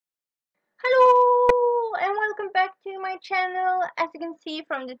welcome back to my channel. As you can see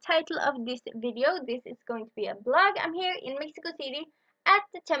from the title of this video, this is going to be a vlog. I'm here in Mexico City at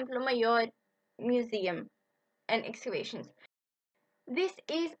the Templo Mayor Museum and Excavations. This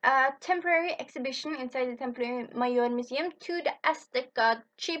is a temporary exhibition inside the Templo Mayor Museum to the Aztec god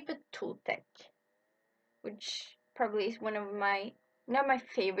Chiptultec, which probably is one of my, not my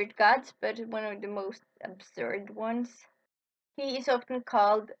favorite gods, but one of the most absurd ones. He is often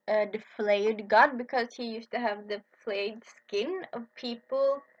called the flayed god because he used to have the flayed skin of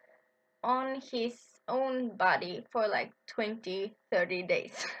people on his own body for like 20-30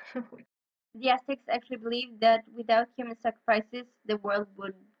 days. The Aztecs actually believed that without human sacrifices, the world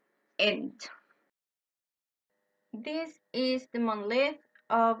would end. This is the monolith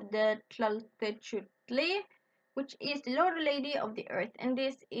of the Tlaltechutli, which is the Lord or Lady of the Earth, and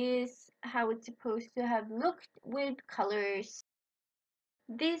this is how it's supposed to have looked with colors.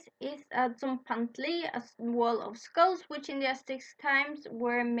 This is a Tzompantli, a wall of skulls, which in the Aztec times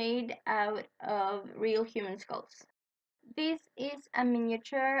were made out of real human skulls. This is a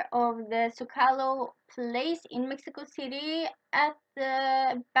miniature of the Zocalo place in Mexico City. At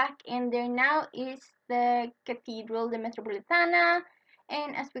the back end there now is the Cathedral de Metropolitana,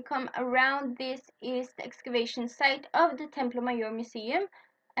 and as we come around, this is the excavation site of the Templo Mayor Museum.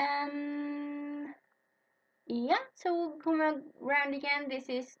 Yeah, so we'll come around again. This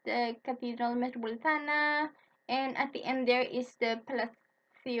is the Cathedral Metropolitana, and at the end there is the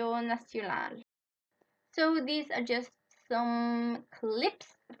Palacio Nacional. So these are just some clips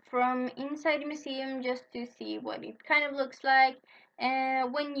from inside the museum just to see what it kind of looks like.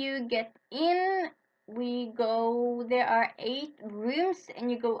 And when you get in, there are 8 rooms,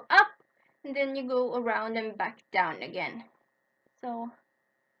 and you go up, and then you go around and back down again. So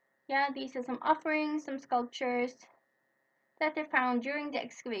yeah, these are some offerings, some sculptures that they found during the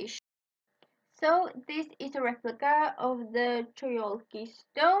excavation. So this is a replica of the Troyolki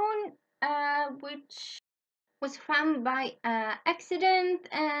stone, which was found by accident,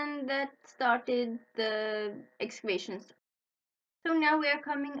 and that started the excavations. So now we are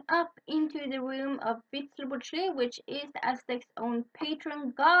coming up into the room of Huitzilopochtli, which is the Aztecs' own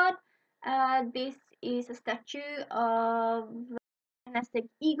patron god. This is a statue of an Aztec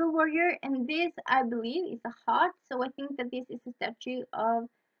eagle warrior, and this, I believe, is a heart. So I think that this is a statue of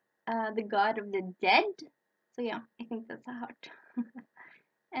the god of the dead. So yeah, I think that's a heart.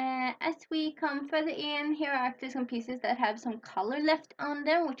 As we come further in, here are actually some pieces that have some color left on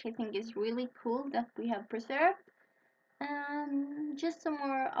them, which I think is really cool that we have preserved. Just some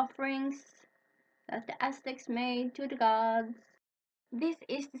more offerings that the Aztecs made to the gods. This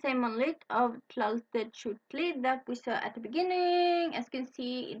is the same monolith of Tlaltechutli that we saw at the beginning. As you can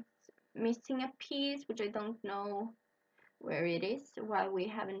see, it's missing a piece, which I don't know where it is, why we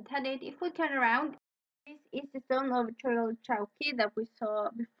haven't had it. If we turn around, this is the stone of Troyolki that we saw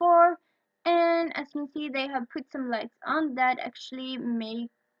before, and as you can see, they have put some lights on that actually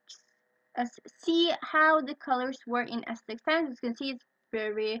makes us see how the colors were in Aztec times. As you can see, it's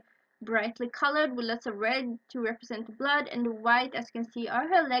very brightly colored with lots of red to represent the blood, and the white, as you can see, are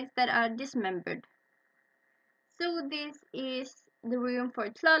her legs that are dismembered. So this is the room for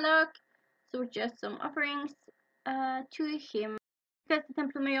Tlaloc, so just some offerings to him. Because the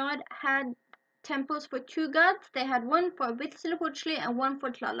Templo Mayor had temples for 2 gods, they had one for Huitzilopochtli and one for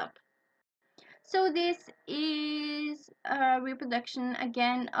Tlaloc. So this is a reproduction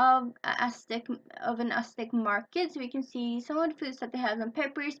again of an Aztec market. So we can see some of the foods that they have: some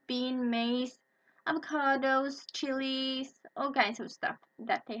peppers, bean, maize, avocados, chilies, all kinds of stuff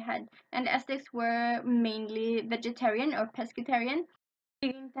that they had. And the Aztecs were mainly vegetarian or pescatarian. They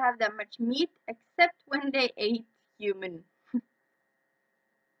didn't have that much meat except when they ate human.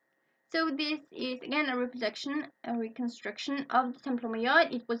 So this is again a reconstruction of the Templo Mayor.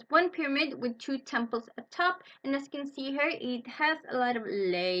 It was one pyramid with 2 temples atop, and as you can see here, it has a lot of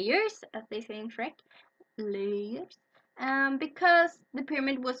layers, as they say in Shrek, layers. Because the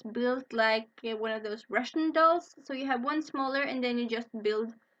pyramid was built like one of those Russian dolls, so you have one smaller, and then you just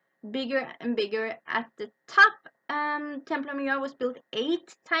build bigger and bigger at the top. Templo Mayor was built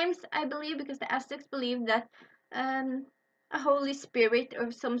 8 times, I believe, because the Aztecs believed that a holy spirit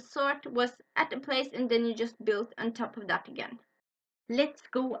of some sort was at a place, and then you just built on top of that again. Let's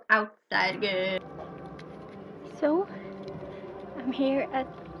go outside again. So I'm here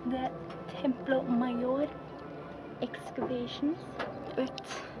at the Templo Mayor excavations, but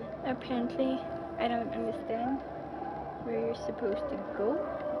apparently I don't understand where you're supposed to go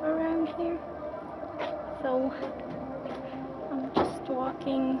around here. So I'm just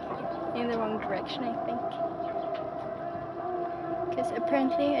walking in the wrong direction, I think. Because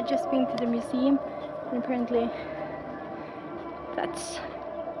apparently I've just been to the museum And apparently that's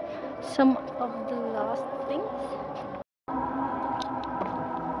some of the last things.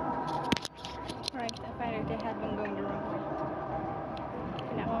 Right, I finally had been going the wrong way.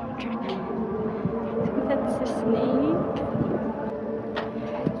 And now I'm on track. So that's a snake.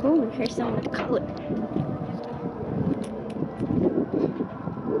 Oh, here's some of the color.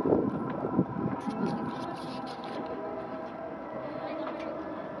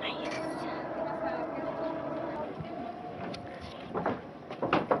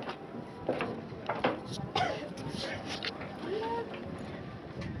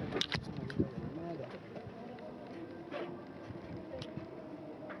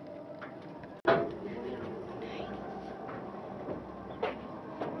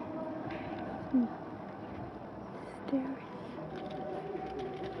 Stairs.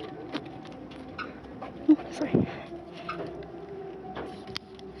 Sorry.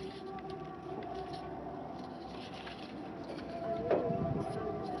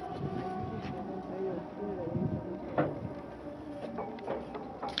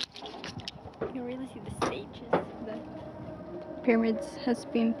 You really see the stages that pyramids has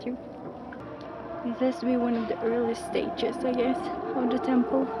been through. This has to be one of the early stages, I guess, of the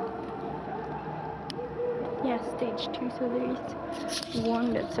temple. Yeah, stage 2, so there is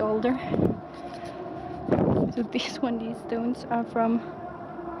one that's older. So these stones are from,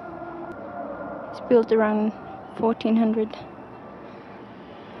 it's built around 1400.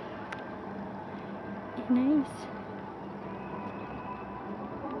 Nice.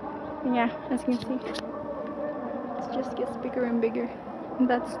 Yeah, as you can see, it just gets bigger and bigger. And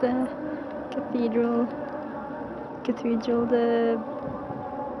that's the cathedral, the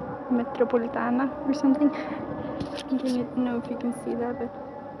Metropolitana or something. I don't know if you can see that, but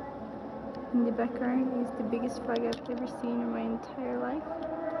in the background is the biggest flag I've ever seen in my entire life.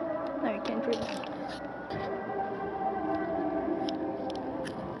 No, you can't really.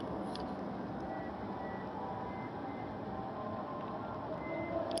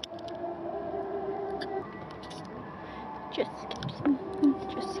 Just keep swimming,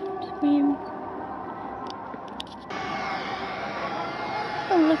 just keep swimming.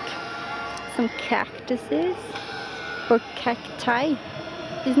 Oh look, some cactuses, or cacti.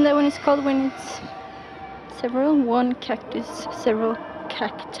 Isn't that what it's called when it's several? One cactus, several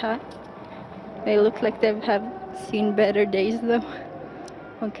cacti. They look like they have seen better days though.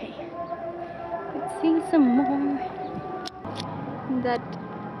 Okay, let's see some more. That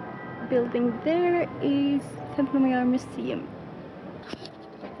building there is Templo Mayor Museum.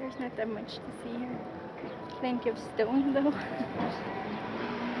 There's not that much to see here. Plenty of stone though.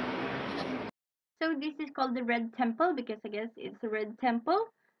 So this is called the Red Temple because I guess it's a red temple.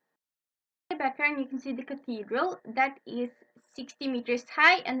 In the background you can see the cathedral that is 60 meters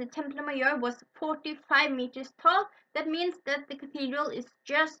high, and the Templo Mayor was 45 meters tall. That means that the cathedral is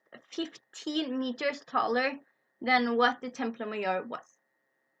just 15 meters taller than what the Templo Mayor was.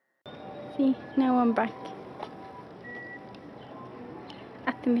 See, now I'm back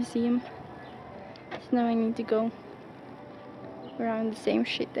at the museum. So now I need to go around the same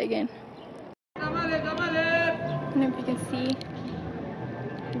shit again. I don't know if you can see,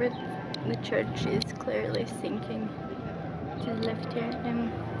 but the church is clearly sinking to the left here,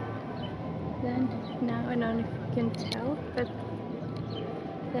 and then now I don't know if you can tell, but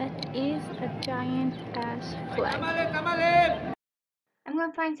that is a giant ass flag. I'm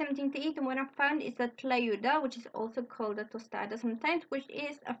gonna find something to eat, and what I found is a tlayuda, which is also called a tostada sometimes, which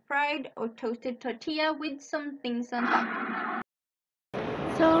is a fried or toasted tortilla with some things on top.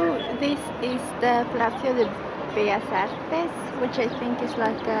 So this is the Palacio de Bellas Artes, which I think is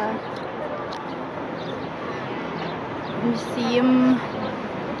like a museum,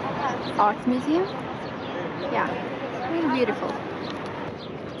 art museum. Yeah, really beautiful.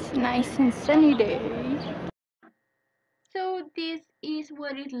 It's a nice and sunny day. So this is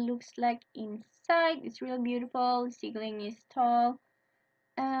what it looks like inside. It's real beautiful. The ceiling is tall.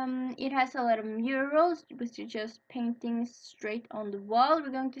 It has a lot of murals, which is just paintings straight on the wall. We're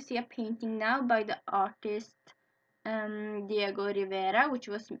going to see a painting now by the artist Diego Rivera, which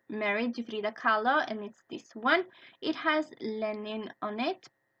was married to Frida Kahlo, and it's this one. It has Lenin on it,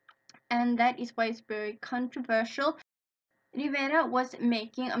 and that is why it's very controversial. Rivera was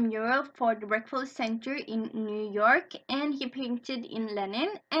making a mural for the Breakfast Center in New York, and he painted in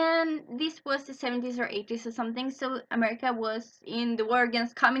Lenin, and this was the 70s or 80s or something, so America was in the war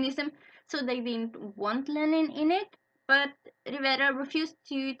against communism, so they didn't want Lenin in it, but Rivera refused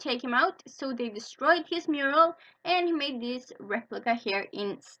to take him out, so they destroyed his mural, and he made this replica here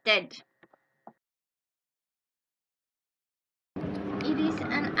instead. It is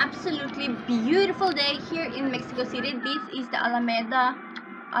an an absolutely beautiful day here in Mexico City. This is the Alameda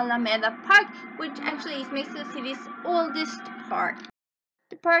Park, which actually is Mexico City's oldest park.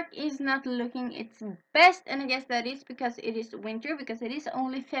 The park is not looking its best, and I guess that is because it is winter, because it is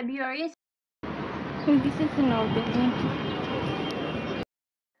only February. So this is an old building.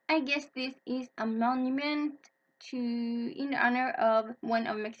 I guess this is a monument in honor of one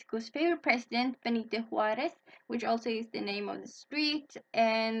of Mexico's favorite president, Benito Juarez, which also is the name of the street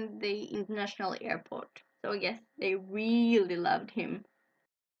and the international airport. So I guess they really loved him.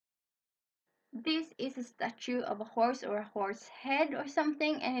 This is a statue of a horse or a horse head or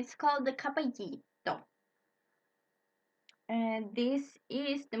something, and it's called the Caballito. And this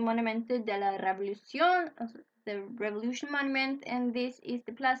is the Monumento de la Revolución, the Revolution Monument, and this is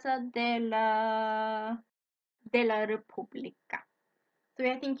the Plaza de la República. So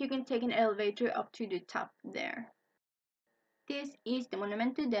I think you can take an elevator up to the top there. This is the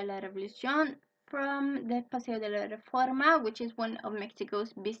Monumento de la Revolución from the Paseo de la Reforma, which is one of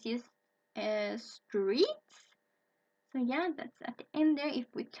Mexico's busiest streets. So yeah, that's at the end there.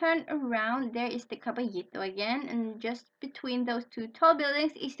 If we turn around, there is the Caballito again, and just between those two tall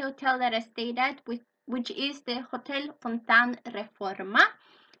buildings is the hotel that I stayed at, which is the Hotel Fontan Reforma.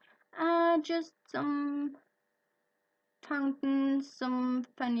 Just some fountains, some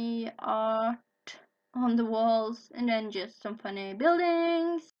funny art on the walls, and then just some funny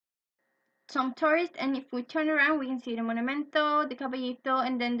buildings, some tourists. And if we turn around, we can see the Monumento, the Caballito,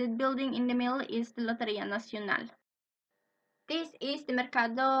 and then the building in the middle is the Loteria Nacional. This is the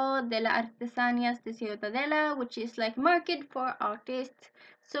Mercado de las Artesanías de Ciudadela, which is like market for artists.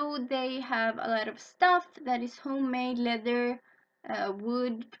 So they have a lot of stuff that is homemade, leather,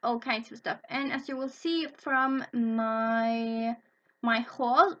 wood, all kinds of stuff. And as you will see from my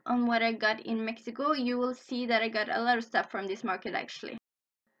haul on what I got in Mexico, you will see that I got a lot of stuff from this market actually.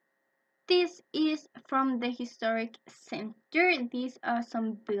 This is from the historic center. These are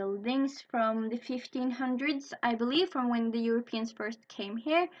some buildings from the 1500s, I believe, from when the Europeans first came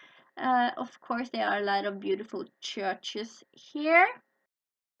here. Of course, there are a lot of beautiful churches here.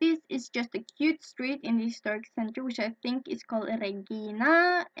 This is just a cute street in the historic center, which I think is called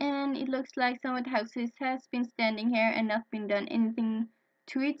Regina, and it looks like some of the houses has been standing here and not been done anything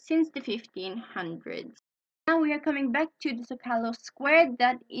to it since the 1500s. Now we are coming back to the Zocalo Square.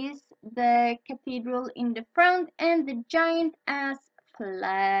 That is the cathedral in the front and the giant ass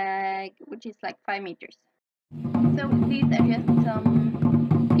flag, which is like 5 meters. So these are just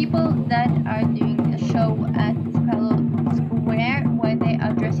some people that are doing a show at Zocalo Square where they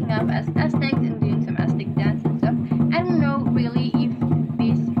are dressing up as Aztecs and doing some Aztec dance and stuff. I don't know really if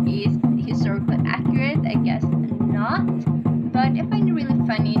this is historically accurate, I guess not, but I find it really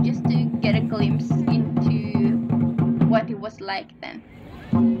funny just to get a glimpse into what it was like then.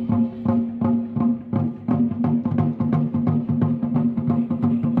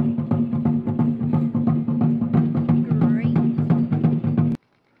 Great.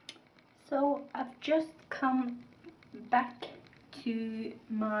 So I've just come back to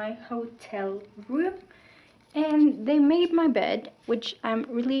my hotel room and they made my bed, which I'm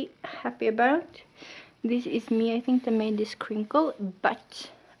really happy about. This is me, I think they made this crinkle, but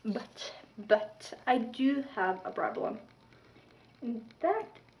I do have a problem. And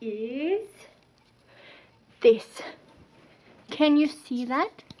that is this. Can you see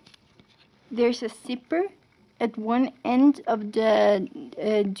that? There's a zipper at one end of the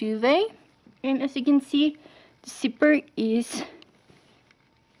duvet. And as you can see, the zipper is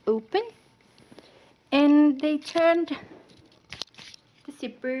open. And they turned the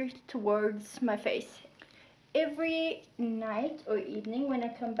zipper towards my face. Every night or evening when I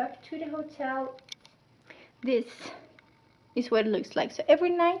come back to the hotel, this is what it looks like. So every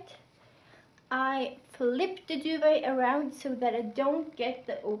night I flip the duvet around so that I don't get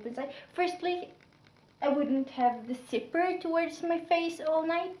the open side. Firstly, I wouldn't have the zipper towards my face all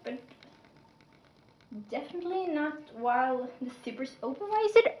night, but definitely not while the zipper's open. Why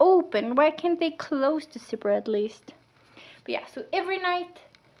is it open? Why can't they close the zipper at least? But yeah, so every night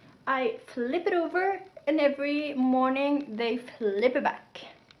I flip it over and every morning they flip it back.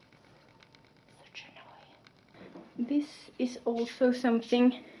 Such a noise. This is also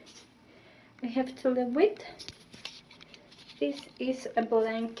something I have to live with. This is a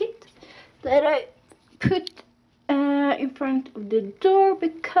blanket that I put in front of the door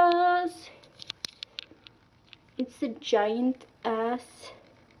because it's a giant ass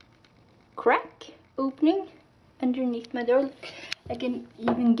crack opening underneath my door. I can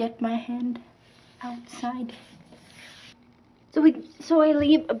even get my hand outside. So I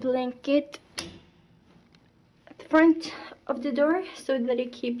leave a blanket at the front of the door so that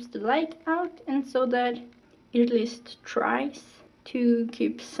it keeps the light out and so that it at least tries to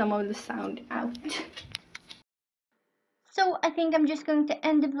keep some of the sound out. So I think I'm just going to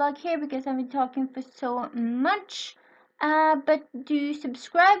end the vlog here because I've been talking for so much. But do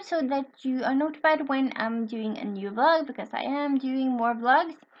subscribe so that you are notified when I'm doing a new vlog, because I am doing more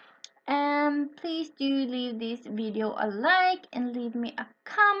vlogs. Please do leave this video a like and leave me a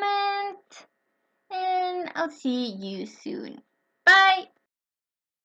comment. And I'll see you soon. Bye!